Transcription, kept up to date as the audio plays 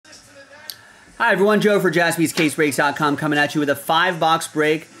Hi everyone, Joe for JaspysCaseBreaks.com coming at you with a 5-box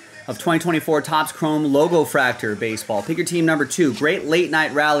break of 2024 Topps Chrome Logofractor baseball. Pick your team number 2. Great late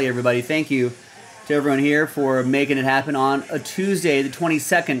night rally, everybody. Thank you to everyone here for making it happen on a Tuesday, the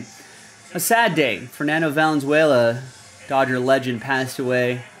 22nd. A sad day. Fernando Valenzuela, Dodger legend, passed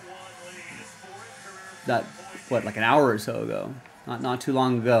away. Like an hour or so ago. Not too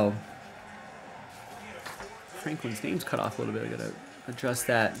long ago. Franklin's name's cut off a little bit. I gotta adjust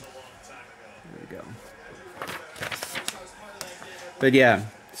that. There we go. But yeah,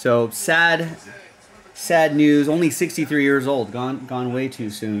 so sad news. Only 63 years old. Gone way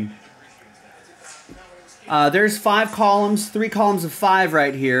too soon. There's 5 columns, 3 columns of 5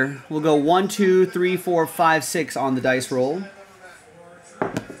 right here. We'll go 1, 2, 3, 4, 5, 6 on the dice roll.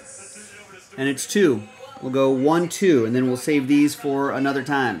 And it's 2. We'll go 1, 2, and then we'll save these for another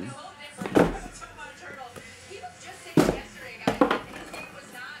time.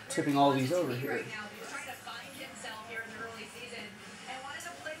 Tipping all these over here.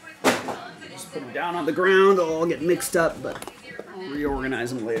 Just put them down on the ground. They'll all get mixed up, but I'll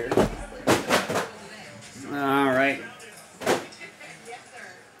reorganize them later. All right.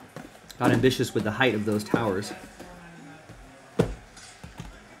 Got ambitious with the height of those towers.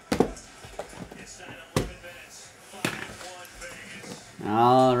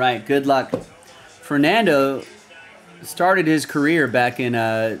 All right, good luck. Fernando started his career back in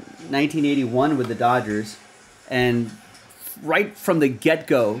 1981 with the Dodgers, and right from the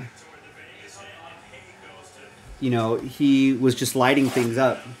get-go, you know, he was just lighting things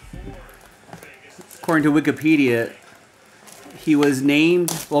up. According to Wikipedia, he was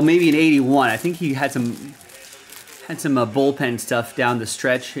named, well, maybe in '81. I think he had some bullpen stuff down the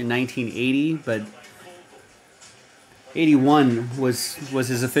stretch in 1980, but '81 was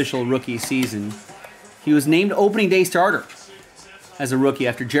his official rookie season. He was named opening day starter as a rookie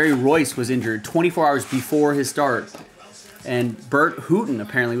after Jerry Royce was injured 24 hours before his start. And Bert Hooton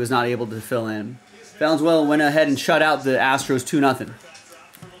apparently was not able to fill in. Valenzuela went ahead and shut out the Astros 2-0.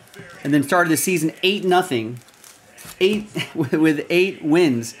 And then started the season 8-0. With 8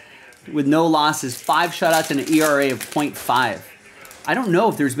 wins, with no losses, 5 shutouts, and an ERA of .5. I don't know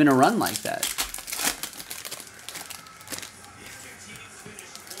if there's been a run like that.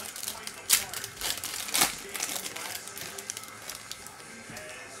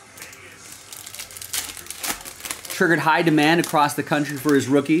 Triggered high demand across the country for his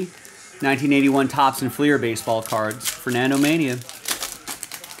rookie 1981 Topps and Fleer baseball cards. Fernando Mania.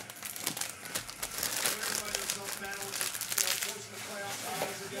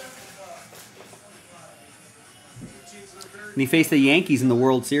 And he faced the Yankees in the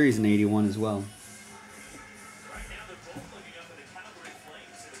World Series in '81 as well.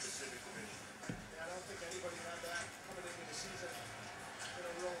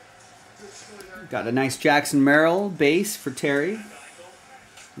 Got a nice Jackson Merrill base for Terry.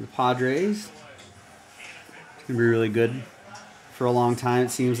 The Padres. It's going to be really good for a long time,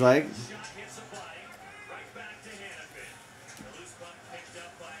 it seems like.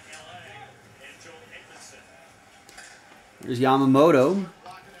 There's Yamamoto,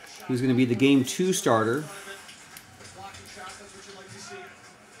 who's going to be the Game 2 starter.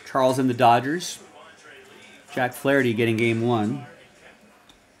 Charles and the Dodgers. Jack Flaherty getting Game 1.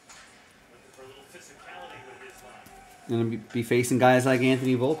 Going to be facing guys like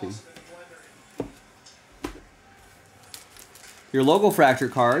Anthony Volpe. Your Logofractor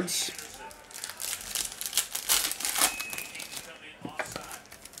cards.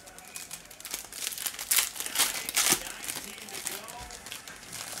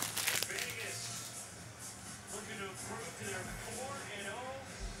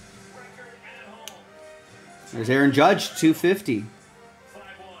 There's Aaron Judge, 250.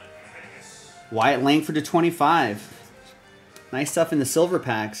 Wyatt Langford to 25. Nice stuff in the silver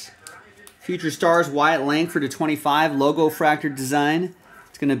packs. Future Stars, Wyatt Langford to 25. Logofractor design.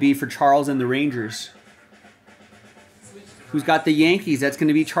 It's going to be for Charles and the Rangers. Who's got the Yankees? That's going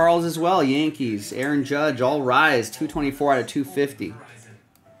to be Charles as well. Yankees. Aaron Judge, all rise. 224 out of 250.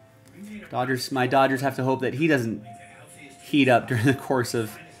 My Dodgers have to hope that he doesn't heat up during the course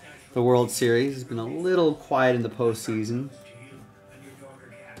of the World Series. He's been a little quiet in the postseason.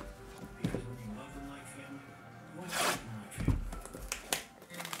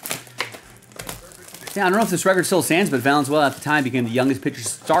 Yeah, I don't know if this record still stands, but Valenzuela at the time became the youngest pitcher to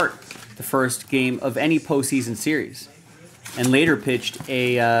start the first game of any postseason series. And later pitched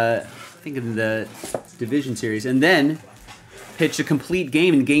I think in the division series, and then pitched a complete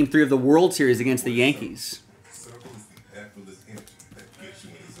game in Game 3 of the World Series against the Yankees.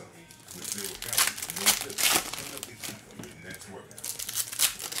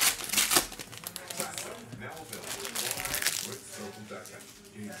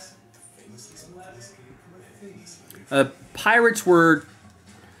 Pirates were...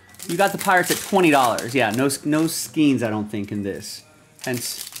 You got the Pirates at $20. Yeah, no Skeens, I don't think, in this.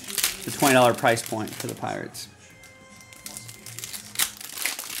 Hence the $20 price point for the Pirates.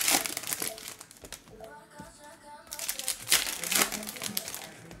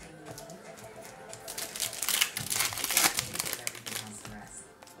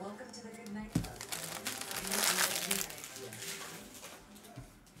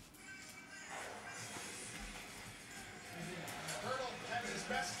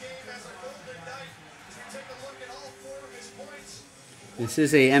 This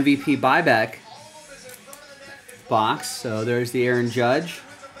is a MVP buyback box. So there's the Aaron Judge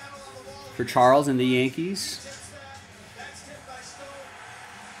for Charles and the Yankees.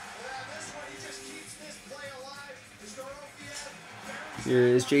 Here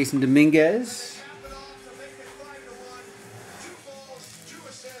is Jason Dominguez.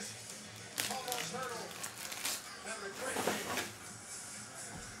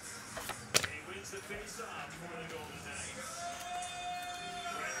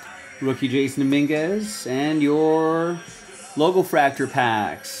 Rookie Jason Dominguez, and your Logofractor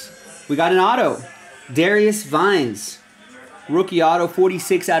packs. We got an auto. Darius Vines. Rookie auto,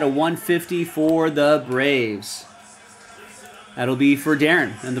 46 out of 150 for the Braves. That'll be for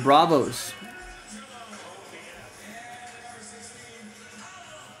Darren and the Bravos.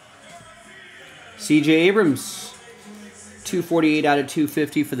 CJ Abrams. 248 out of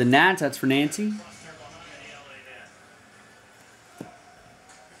 250 for the Nats. That's for Nancy.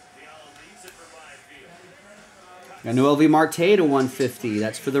 Got Noel V. Marte to 150.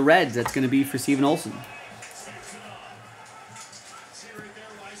 That's for the Reds. That's going to be for Steven Olson.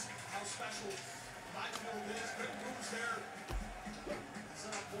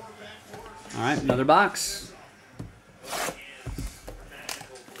 All right, another box.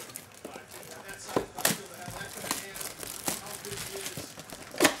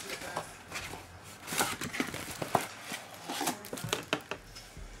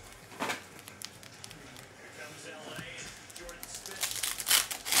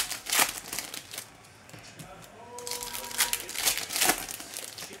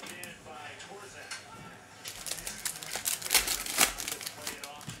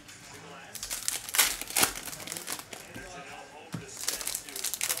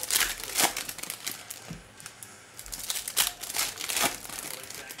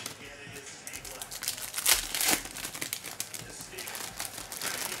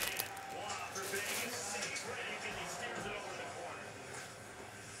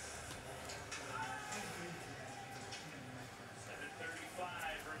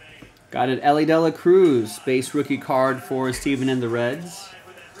 Got it, Ellie De La Cruz, base rookie card for Steven and the Reds.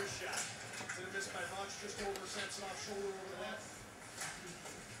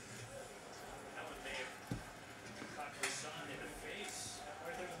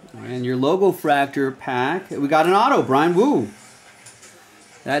 And your Logofractor pack, we got an auto, Brian Wu.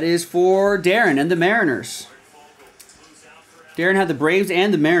 That is for Darren and the Mariners. Darren had the Braves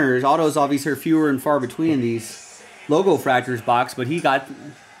and the Mariners. Autos obviously are fewer and far between in these Logofractors box, but he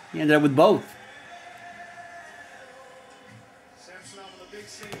ended up with both.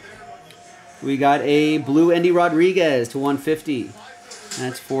 We got a blue Andy Rodriguez to 150.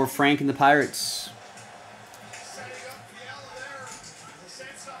 That's for Frank and the Pirates.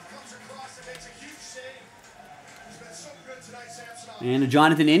 And a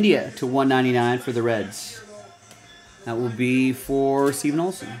Jonathan India to 199 for the Reds. That will be for Steven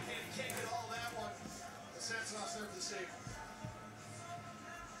Olson.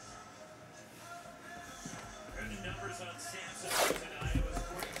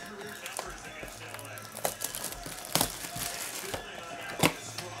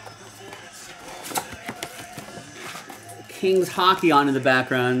 Kings hockey on in the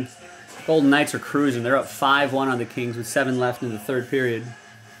background. Golden Knights are cruising. They're up 5-1 on the Kings with 7 left in the third period.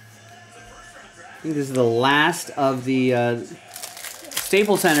 I think this is the last of the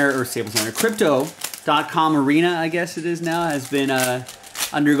Staples Center, Crypto.com Arena, I guess it is now, has been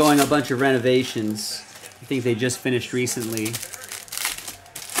undergoing a bunch of renovations. I think they just finished recently.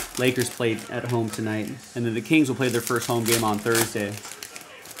 Lakers played at home tonight, and then the Kings will play their first home game on Thursday.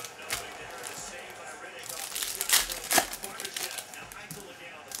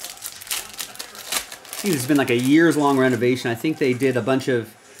 I think this has been like a years-long renovation. I think they did a bunch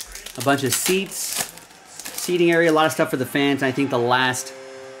of seating area, a lot of stuff for the fans. And I think the last,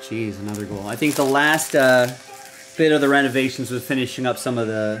 another goal. I think the last bit of the renovations was finishing up some of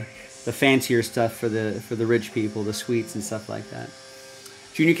the fancier stuff for the rich people, the suites and stuff like that.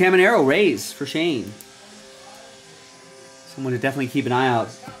 Junior Caminero, Rays for Shane. Someone to definitely keep an eye out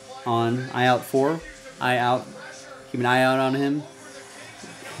eye out for, eye out. Keep an eye out on him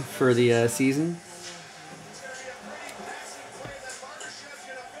for the season.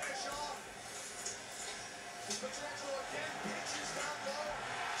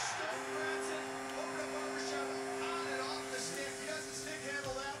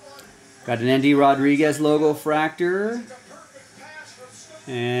 Got an Andy Rodriguez Logofractor.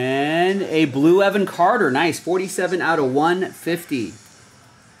 And a blue Evan Carter. Nice. 47 out of 150.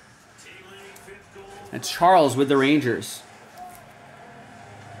 That's Charles with the Rangers.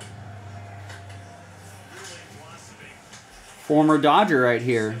 Former Dodger right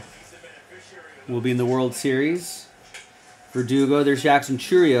here. Will be in the World Series. Verdugo. There's Jackson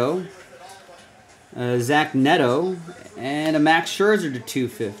Chourio. Zach Neto. And a Max Scherzer to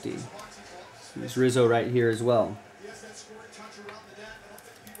 250. There's Rizzo right here as well.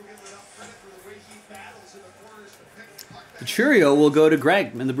 The Chourio will go to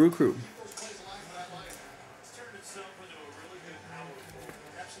Greg and the Brew Crew.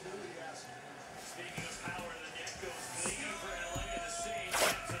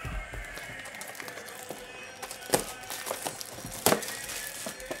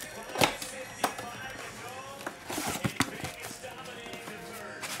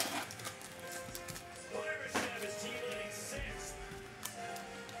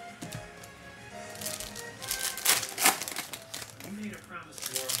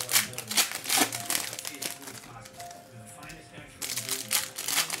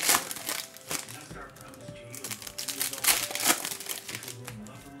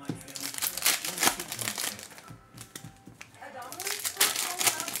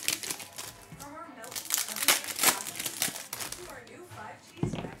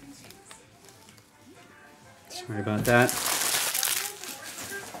 Sorry about that.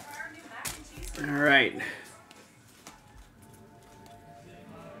 All right.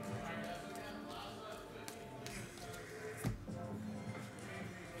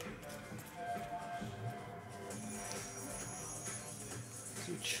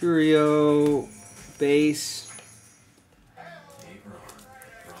 Chourio base.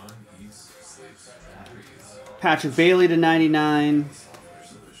 Patrick Bailey to 99.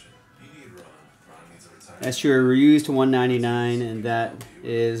 That's your reused to 199, and that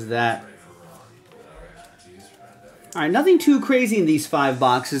is that. All right, nothing too crazy in these 5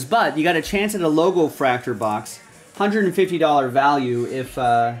 boxes, but you got a chance at a Logofractor box. $150 value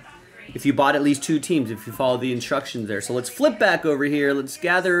if you bought at least 2 teams, if you follow the instructions there. So let's flip back over here. Let's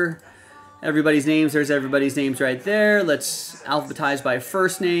gather everybody's names. There's everybody's names right there. Let's alphabetize by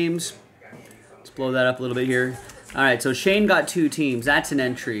first names. Let's blow that up a little bit here. All right, so Shane got 2 teams. That's an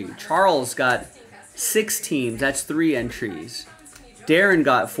entry. Charles got 6 teams. That's 3 entries. Darren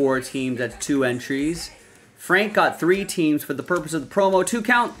got 4 teams. That's 2 entries. Frank got 3 teams for the purpose of the promo. 2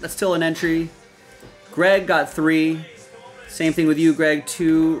 count. That's still an entry. Greg got 3. Same thing with you, Greg.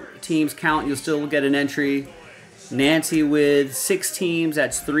 2 teams count. You'll still get an entry. Nancy with 6 teams.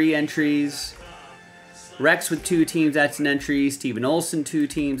 That's 3 entries. Rex with 2 teams. That's an entry. Steven Olson, 2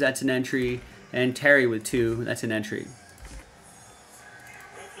 teams. That's an entry. And Terry with 2. That's an entry.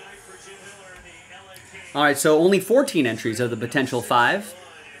 All right, so only 14 entries of the potential 5.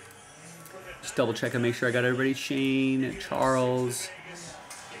 Just double check and make sure I got everybody. Shane, Charles,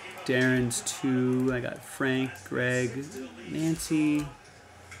 Darren's 2. I got Frank, Greg, Nancy.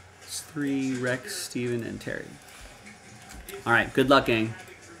 It's 3, Rex, Steven, and Terry. All right, good luck, gang.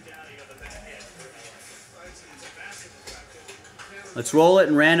 Let's roll it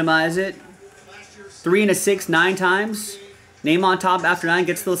and randomize it. 3 and a 6, 9 times. Name on top after 9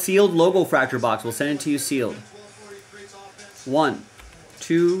 gets the sealed Logofractor box. We'll send it to you sealed. 1,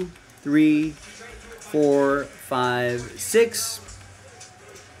 2, 3, 4, 5, 6,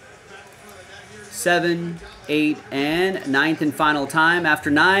 7, 8, and 9th and final time. After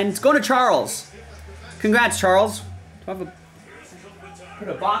 9, it's going to Charles. Congrats, Charles. Do I have put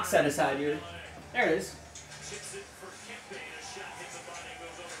a box set aside here? There it is.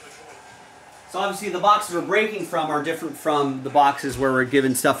 So obviously the boxes we're breaking from are different from the boxes where we're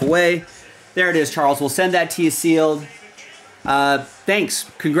giving stuff away. There it is, Charles. We'll send that to you sealed. Thanks.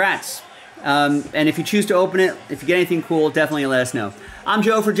 Congrats. And if you choose to open it, if you get anything cool, definitely let us know. I'm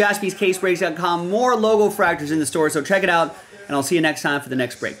Joe for JaspysCaseBreaks.com. More Logofractors in the store, so check it out. And I'll see you next time for the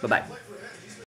next break. Bye-bye.